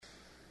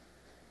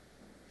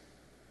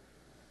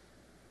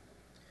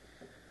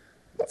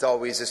It's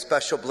always a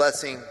special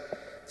blessing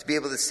to be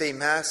able to say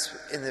Mass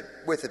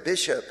with a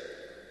bishop,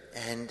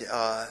 and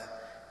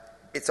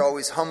it's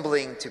always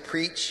humbling to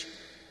preach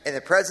in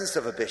the presence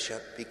of a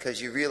bishop,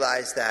 because you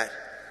realize that,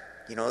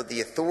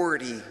 the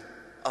authority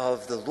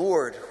of the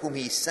Lord whom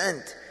he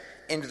sent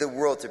into the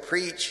world to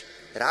preach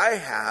that I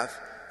have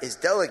is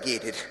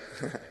delegated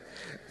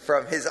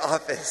from his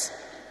office.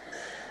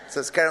 So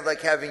it's kind of like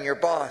having your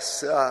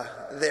boss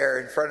there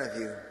in front of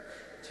you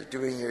to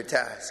doing your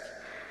task.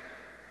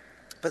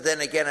 But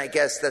then again, I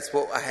guess that's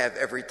what I have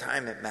every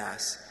time at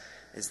Mass,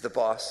 is the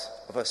boss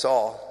of us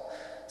all.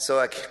 So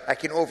I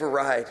can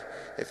override,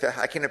 if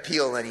I can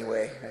appeal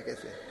anyway, I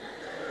guess.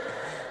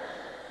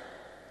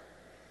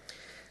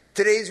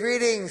 Today's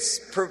readings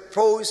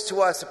propose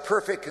to us a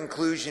perfect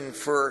conclusion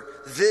for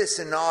this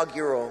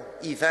inaugural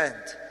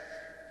event.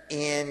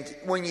 And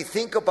when you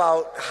think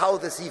about how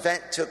this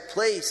event took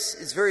place,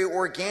 it's very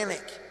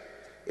organic.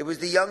 It was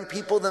the young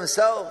people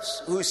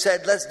themselves who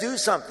said, let's do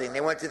something. They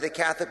went to the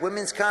Catholic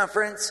Women's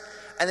Conference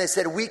and they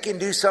said, we can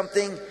do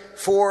something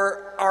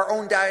for our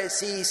own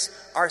diocese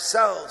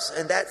ourselves.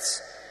 And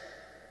that's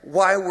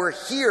why we're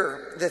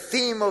here. The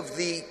theme of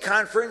the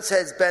conference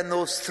has been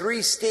those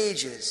 3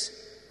 stages,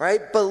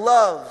 right?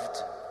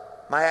 Beloved,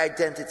 my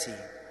identity.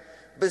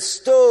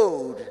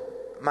 Bestowed,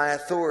 my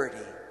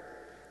authority.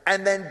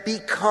 And then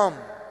become,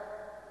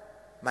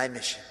 my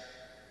mission.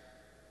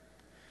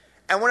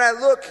 And when I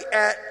look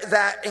at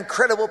that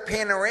incredible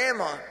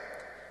panorama,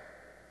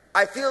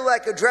 I feel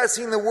like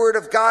addressing the Word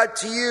of God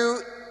to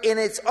you in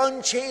its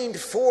unchained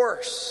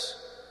force,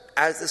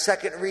 as the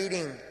second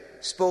reading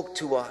spoke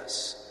to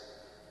us.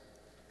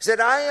 He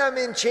said, I am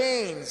in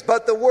chains,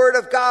 but the Word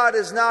of God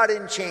is not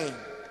in chains.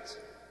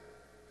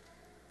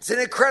 It's an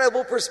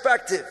incredible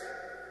perspective.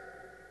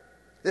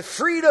 The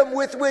freedom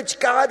with which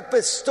God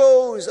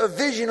bestows a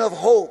vision of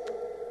hope.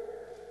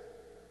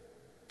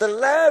 The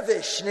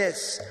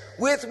lavishness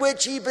with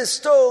which he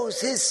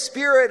bestows his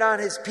Spirit on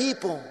his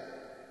people.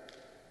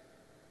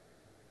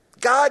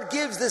 God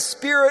gives the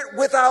Spirit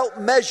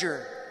without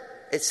measure,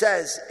 it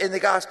says in the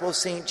Gospel of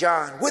St.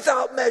 John.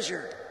 Without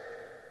measure.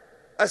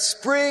 A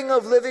spring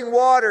of living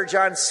water,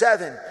 John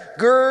 7,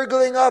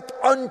 gurgling up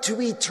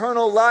unto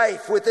eternal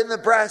life within the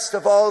breast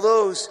of all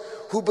those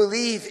who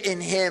believe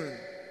in him.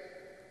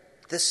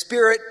 The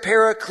Spirit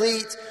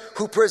Paraclete,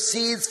 who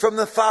proceeds from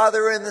the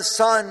Father and the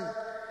Son,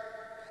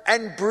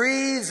 and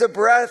breathes a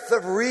breath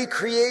of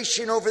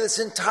recreation over this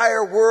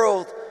entire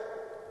world,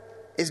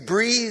 is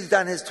breathed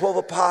on his 12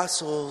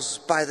 apostles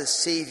by the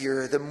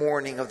Savior the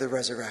morning of the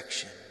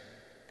resurrection.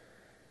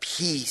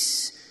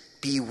 Peace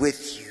be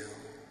with you.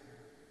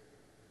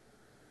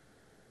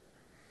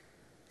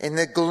 In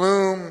the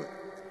gloom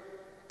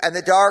and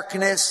the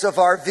darkness of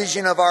our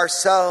vision of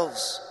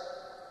ourselves,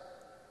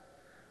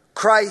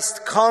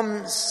 Christ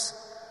comes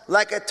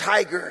like a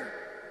tiger,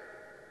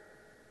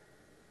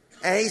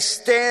 and he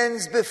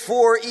stands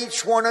before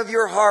each one of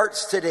your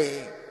hearts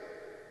today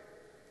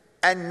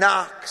and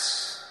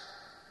knocks.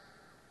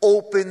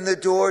 Open the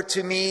door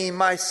to me,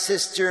 my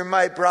sister,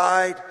 my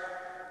bride,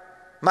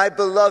 my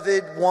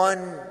beloved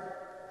one.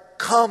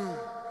 Come,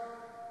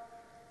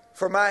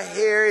 for my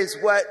hair is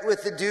wet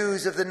with the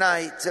dews of the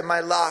night, and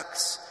my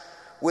locks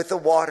with the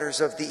waters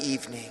of the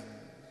evening.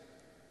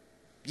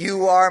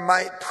 You are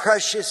my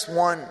precious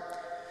one,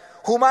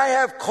 whom I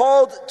have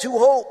called to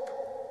hope.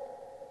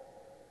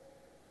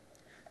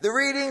 The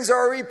readings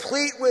are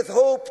replete with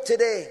hope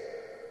today.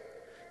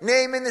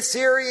 Naaman the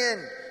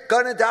Syrian,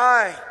 gonna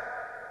die.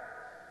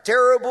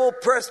 Terrible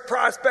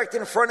prospect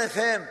in front of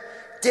him.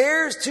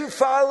 Dares to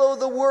follow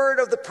the word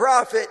of the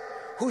prophet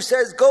who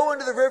says, go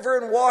into the river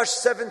and wash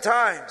 7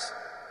 times.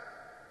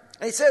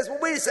 And he says, well,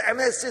 wait a second,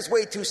 that's just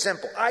way too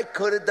simple. I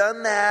could have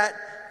done that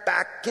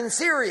back in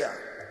Syria.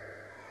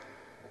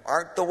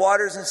 Aren't the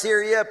waters in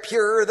Syria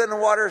purer than the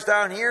waters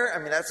down here? I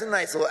mean, that's a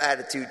nice little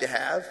attitude to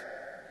have.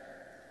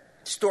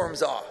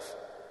 Storms off.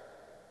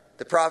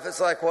 The prophet's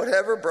like,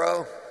 whatever,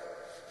 bro.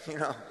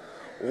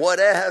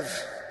 Whatever.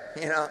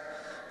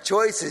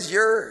 Choice is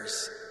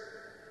yours.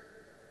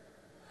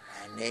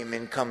 And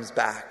Naaman comes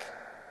back,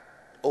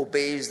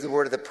 obeys the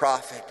word of the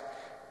prophet,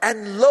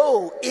 and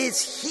lo,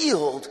 is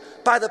healed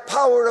by the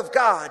power of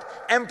God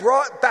and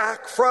brought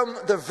back from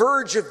the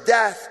verge of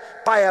death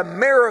by a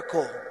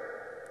miracle,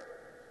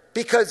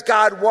 because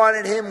God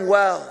wanted him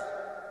well.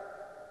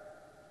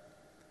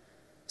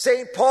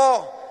 St.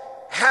 Paul,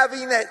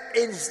 having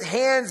his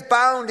hands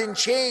bound in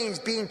chains,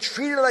 being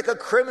treated like a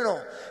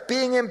criminal,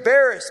 being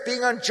embarrassed,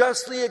 being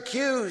unjustly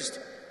accused,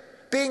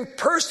 being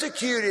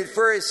persecuted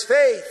for his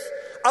faith,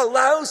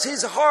 allows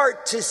his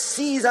heart to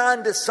seize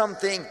onto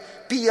something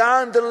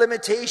beyond the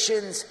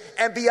limitations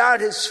and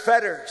beyond his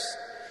fetters.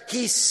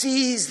 He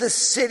sees the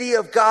city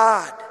of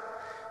God.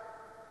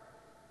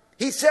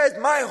 He says,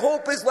 my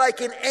hope is like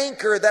an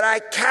anchor that I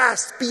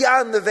cast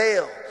beyond the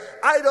veil.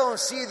 I don't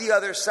see the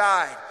other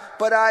side,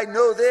 but I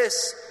know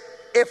this: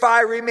 if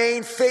I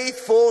remain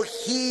faithful,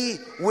 he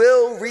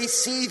will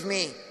receive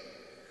me.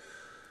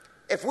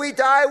 If we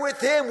die with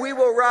him, we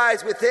will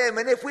rise with him.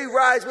 And if we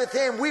rise with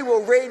him, we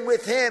will reign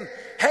with him.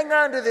 Hang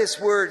on to this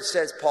word,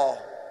 says Paul.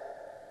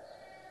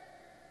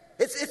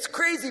 It's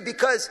crazy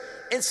because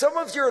in some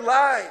of your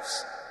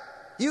lives,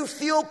 you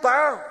feel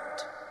bound.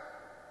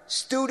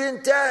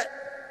 Student debt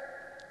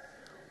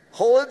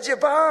holds you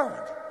bound.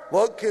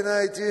 What can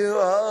I do?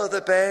 Oh, the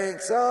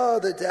banks,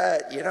 oh, the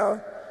debt,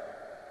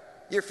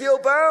 You feel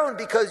bound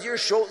because your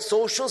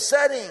social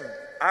setting.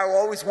 I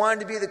always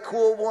wanted to be the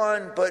cool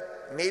one,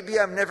 but maybe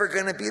I'm never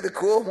going to be the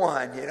cool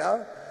one,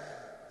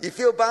 You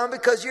feel bound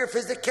because of your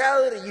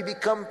physicality. You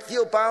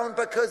feel bound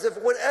because of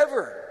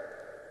whatever.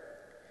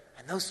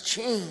 And those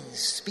chains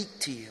speak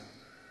to you.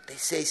 They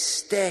say,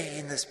 stay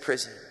in this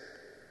prison.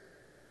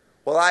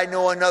 Well, I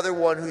know another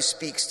one who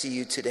speaks to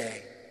you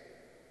today.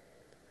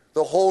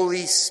 The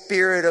Holy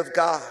Spirit of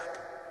God,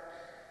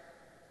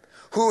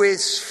 who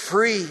is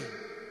free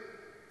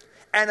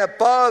and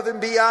above and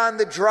beyond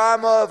the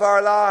drama of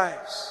our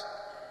lives.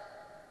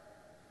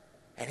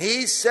 And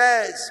he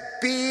says,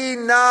 be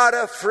not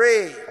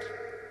afraid.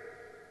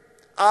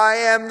 I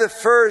am the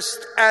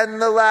first and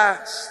the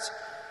last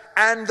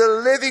and the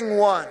living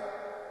one.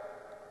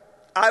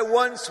 I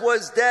once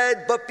was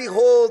dead, but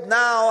behold,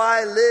 now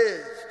I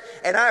live.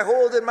 And I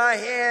hold in my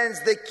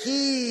hands the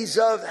keys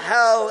of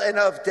hell and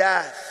of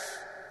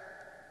death.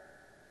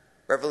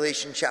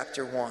 Revelation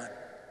chapter 1.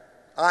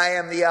 I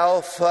am the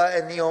Alpha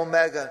and the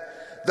Omega,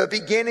 the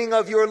beginning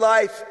of your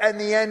life and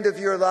the end of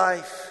your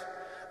life.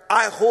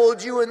 I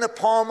hold you in the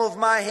palm of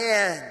my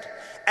hand,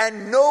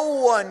 and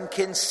no one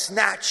can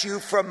snatch you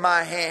from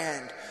my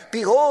hand.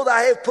 Behold,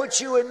 I have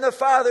put you in the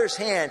Father's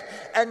hand,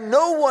 and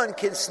no one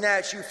can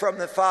snatch you from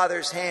the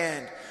Father's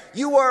hand.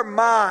 You are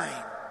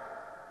mine.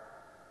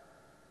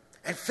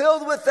 And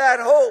filled with that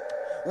hope,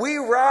 we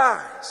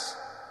rise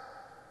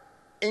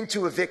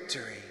into a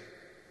victory.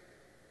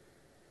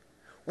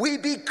 We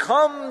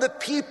become the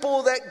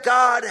people that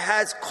God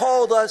has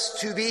called us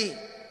to be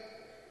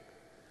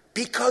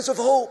because of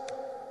hope.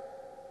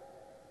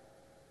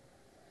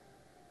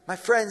 My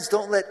friends,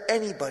 don't let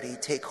anybody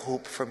take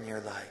hope from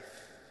your life.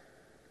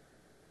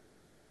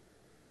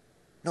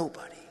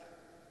 Nobody.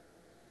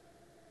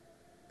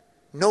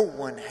 No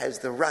one has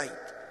the right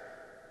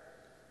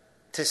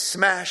to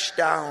smash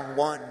down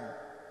one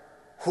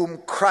whom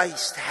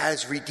Christ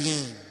has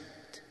redeemed.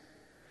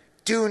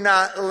 Do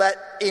not let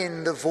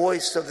in the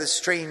voice of the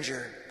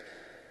stranger.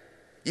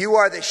 You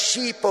are the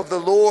sheep of the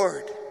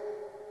Lord,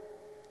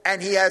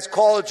 and he has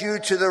called you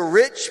to the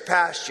rich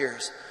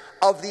pastures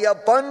of the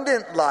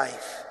abundant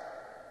life.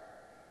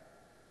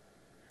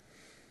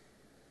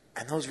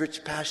 And those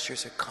rich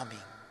pastures are coming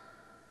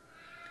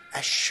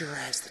as sure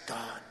as the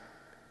dawn.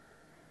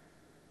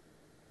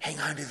 Hang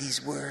on to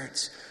these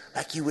words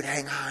like you would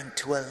hang on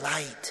to a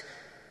light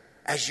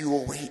as you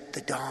await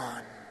the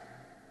dawn.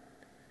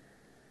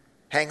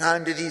 Hang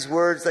on to these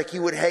words like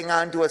you would hang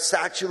on to a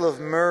satchel of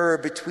myrrh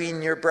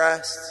between your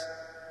breasts.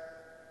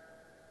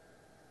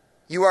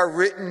 You are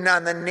written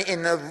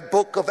in the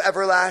book of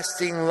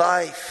everlasting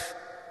life.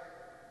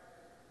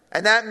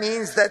 And that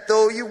means that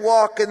though you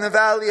walk in the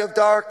valley of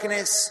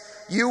darkness,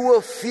 you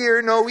will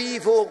fear no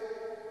evil.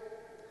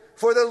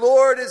 For the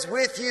Lord is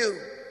with you.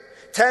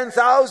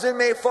 10,000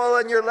 may fall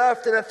on your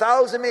left and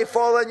 1,000 may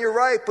fall on your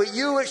right, but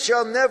you it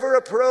shall never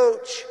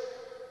approach.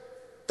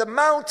 The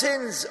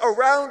mountains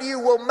around you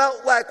will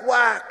melt like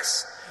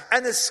wax,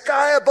 and the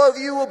sky above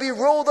you will be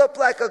rolled up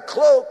like a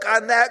cloak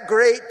on that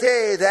great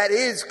day that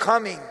is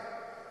coming,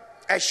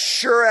 as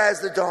sure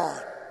as the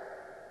dawn.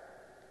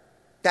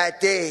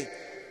 That day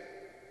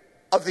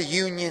of the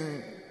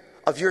union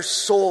of your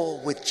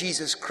soul with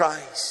Jesus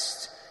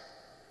Christ,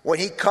 when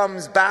he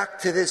comes back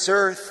to this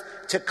earth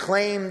to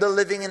claim the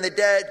living and the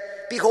dead.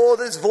 Behold,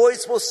 his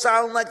voice will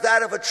sound like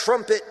that of a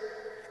trumpet,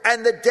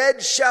 and the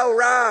dead shall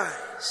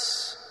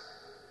rise.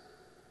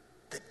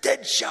 The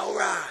dead shall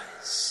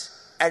rise,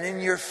 and in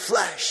your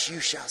flesh you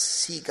shall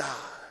see God.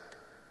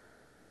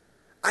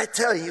 I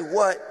tell you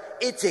what,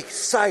 it's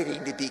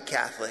exciting to be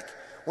Catholic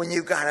when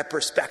you've got a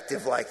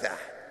perspective like that.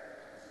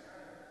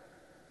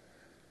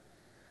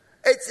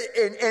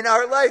 And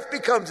our life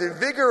becomes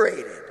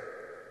invigorated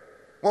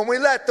when we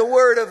let the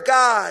Word of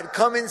God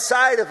come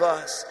inside of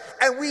us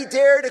and we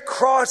dare to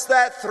cross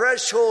that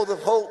threshold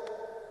of hope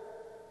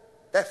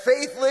that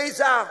faith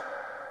lays out.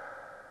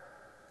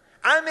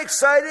 I'm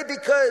excited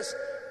because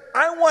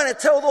I want to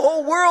tell the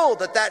whole world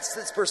that that's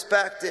its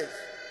perspective.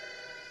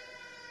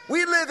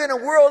 We live in a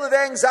world of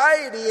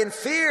anxiety and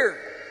fear.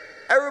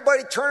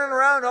 Everybody turning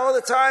around all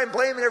the time,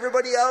 blaming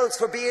everybody else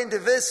for being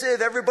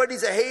divisive.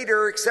 Everybody's a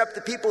hater except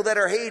the people that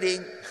are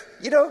hating.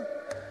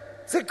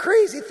 It's a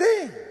crazy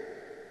thing.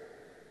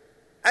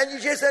 And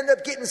you just end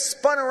up getting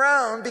spun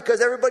around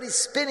because everybody's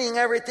spinning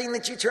everything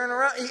that you turn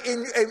around.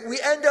 And we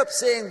end up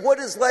saying, what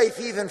is life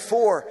even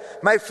for?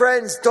 My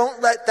friends,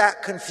 don't let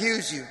that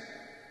confuse you.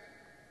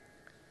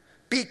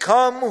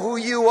 Become who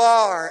you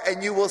are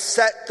and you will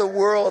set the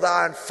world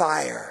on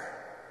fire.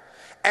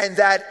 And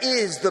that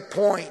is the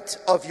point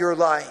of your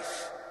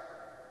life.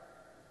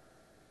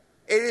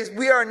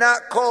 We are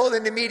not called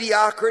into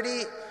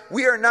mediocrity.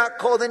 We are not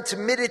called into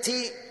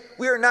timidity.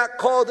 We are not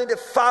called into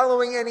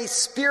following any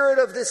spirit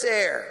of this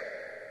air.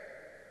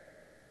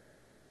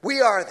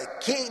 We are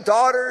the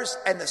daughters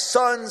and the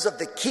sons of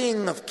the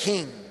King of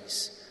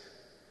Kings.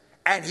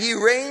 And he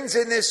reigns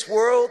in this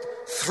world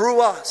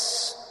through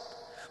us.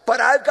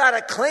 But I've got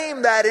to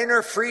claim that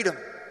inner freedom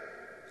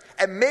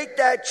and make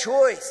that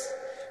choice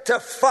to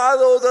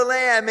follow the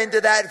Lamb into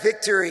that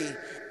victory.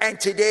 And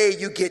today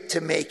you get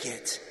to make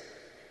it.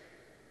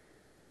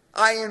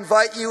 I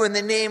invite you in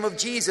the name of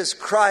Jesus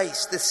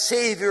Christ, the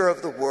Savior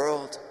of the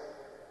world,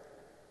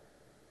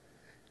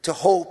 to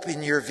hope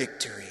in your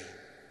victory.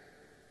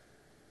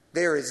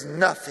 There is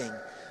nothing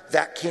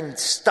that can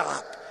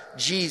stop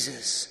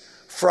Jesus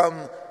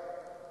from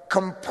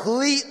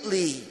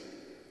completely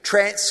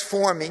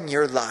transforming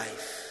your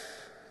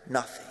life.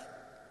 Nothing.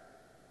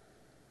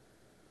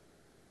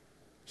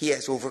 He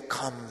has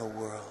overcome the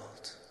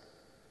world.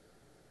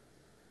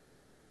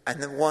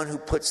 And the one who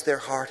puts their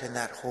heart in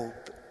that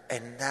hope,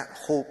 and that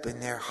hope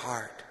in their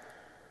heart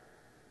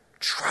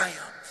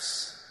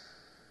triumphs.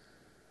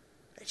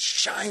 It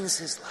shines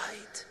his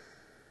light.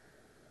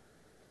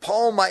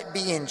 Paul might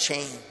be in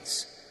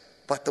chains,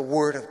 but the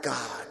word of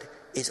God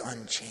is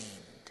unchained.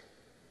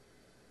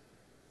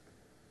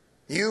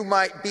 You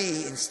might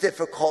be in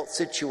difficult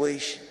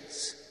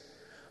situations,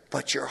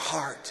 but your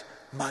heart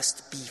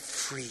must be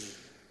free.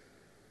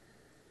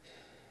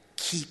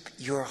 Keep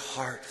your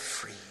heart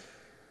free.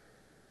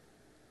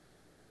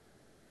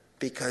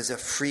 Because a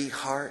free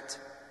heart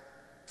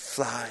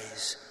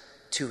flies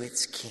to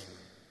its King,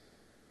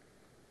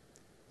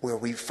 where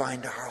we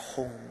find our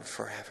home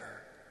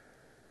forever.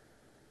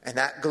 And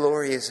that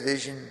glorious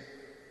vision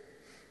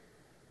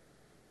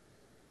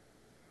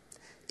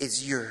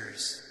is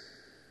yours.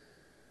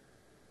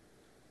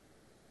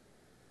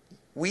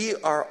 We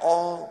are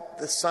all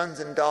the sons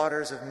and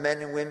daughters of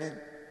men and women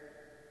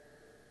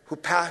who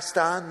passed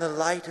on the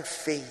light of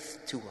faith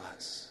to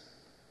us.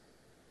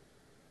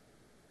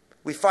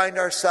 We find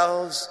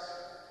ourselves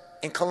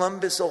in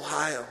Columbus,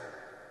 Ohio,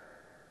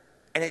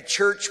 in a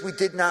church we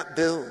did not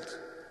build,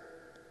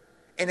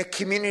 in a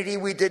community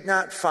we did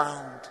not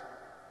found,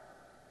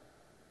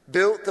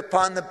 built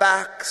upon the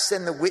backs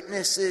and the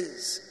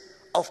witnesses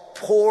of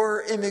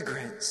poor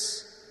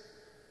immigrants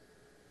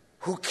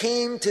who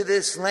came to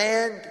this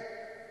land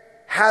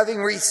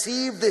having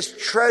received this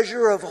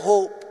treasure of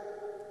hope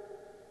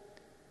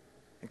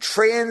and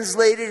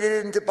translated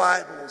it into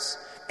Bibles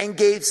and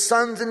gave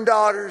sons and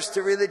daughters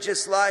to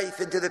religious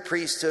life and to the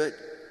priesthood,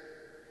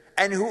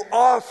 and who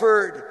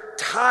offered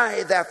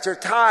tithe after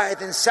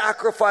tithe and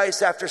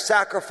sacrifice after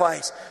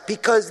sacrifice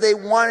because they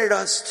wanted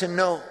us to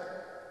know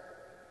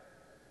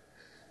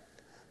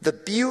the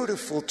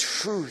beautiful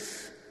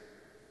truth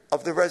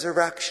of the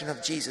resurrection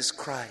of Jesus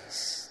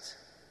Christ.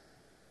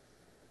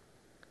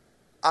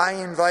 I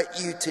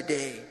invite you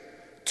today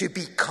to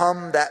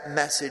become that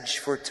message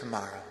for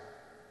tomorrow,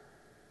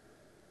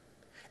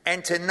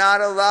 and to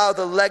not allow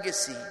the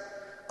legacy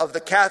of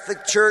the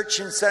Catholic Church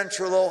in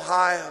Central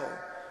Ohio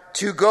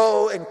to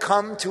go and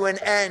come to an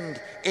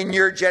end in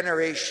your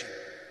generation.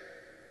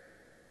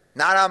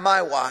 Not on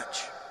my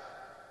watch,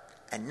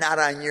 and not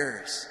on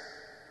yours.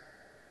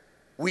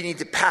 We need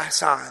to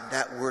pass on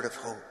that word of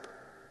hope.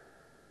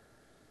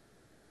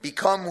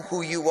 Become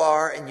who you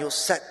are, and you'll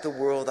set the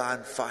world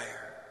on fire.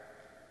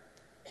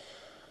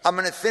 I'm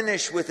going to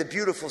finish with a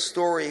beautiful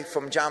story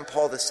from John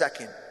Paul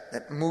II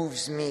that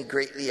moves me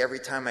greatly every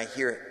time I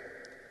hear it.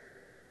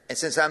 And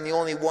since I'm the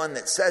only one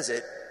that says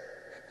it,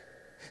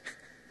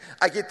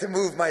 I get to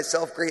move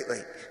myself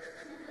greatly.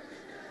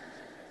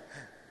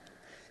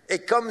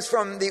 It comes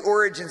from the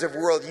origins of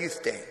World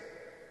Youth Day.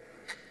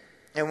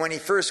 And when he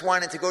first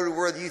wanted to go to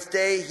World Youth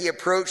Day, he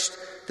approached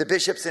the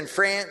bishops in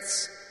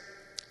France,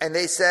 and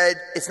they said,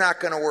 it's not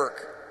going to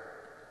work.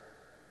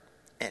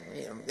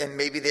 And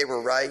maybe they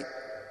were right.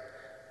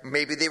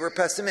 Maybe they were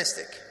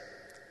pessimistic.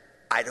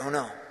 I don't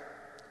know.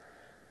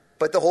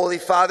 But the Holy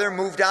Father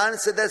moved on and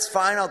said, that's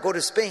fine, I'll go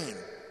to Spain.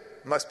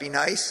 Must be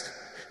nice.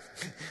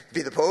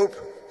 Be the Pope.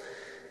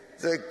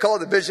 So they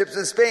called the bishops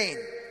in Spain.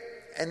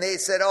 And they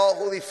said, oh,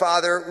 Holy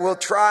Father, we'll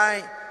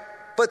try.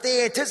 But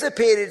they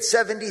anticipated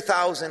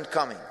 70,000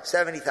 coming.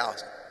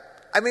 70,000.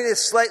 I mean,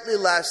 it's slightly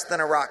less than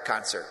a rock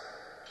concert.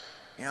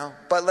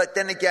 But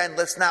then again,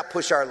 let's not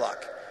push our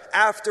luck.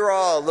 After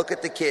all, look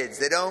at the kids.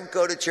 They don't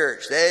go to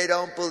church. They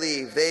don't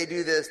believe. They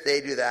do this, they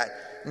do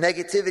that.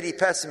 Negativity,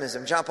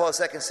 pessimism. John Paul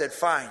II said,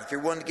 fine, if you're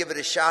willing to give it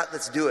a shot,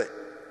 let's do it.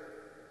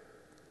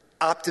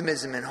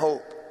 Optimism and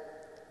hope.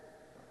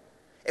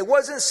 It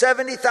wasn't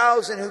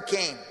 70,000 who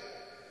came.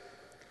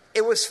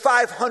 It was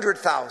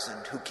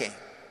 500,000 who came.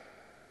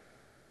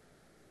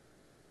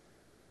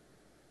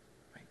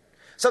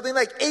 Something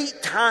like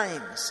 8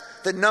 times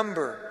the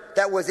number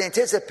that was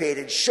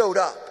anticipated showed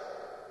up.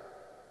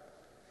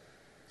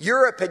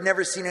 Europe had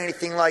never seen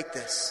anything like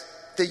this.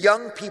 The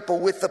young people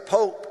with the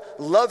Pope,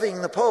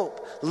 loving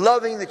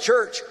the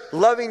church,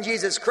 loving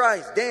Jesus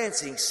Christ,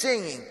 dancing,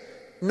 singing,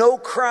 no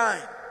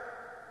crime.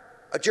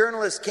 A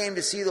journalist came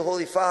to see the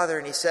Holy Father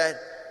and he said,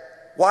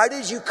 why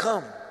did you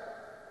come?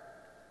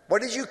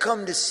 What did you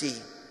come to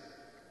see?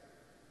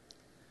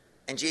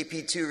 And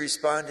JP2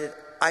 responded,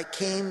 I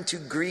came to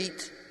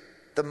greet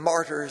the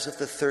martyrs of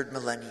the third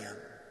millennium.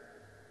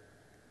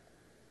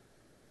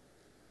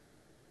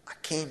 I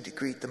came to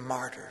greet the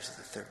martyrs of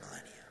the third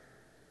millennium.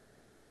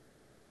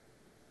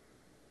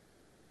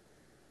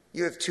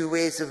 You have two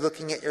ways of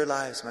looking at your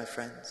lives, my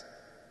friends.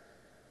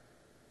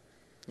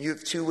 You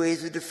have two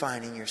ways of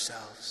defining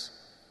yourselves.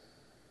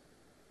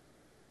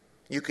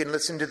 You can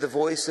listen to the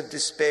voice of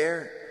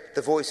despair,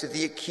 the voice of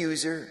the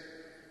accuser,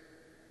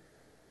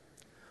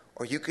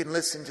 or you can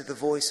listen to the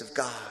voice of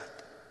God.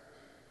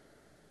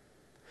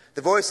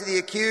 The voice of the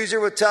accuser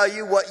will tell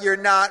you what you're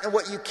not and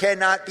what you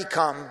cannot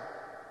become.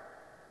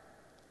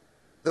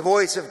 The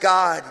voice of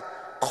God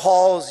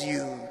calls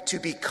you to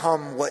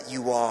become what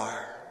you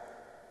are.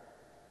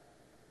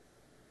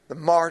 The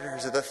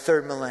martyrs of the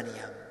third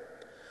millennium,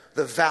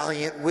 the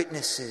valiant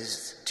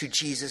witnesses to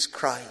Jesus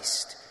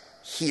Christ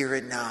here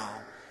and now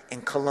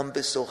in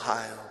Columbus,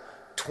 Ohio,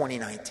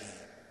 2019.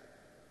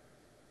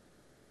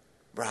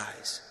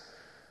 Rise,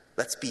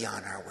 let's be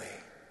on our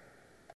way.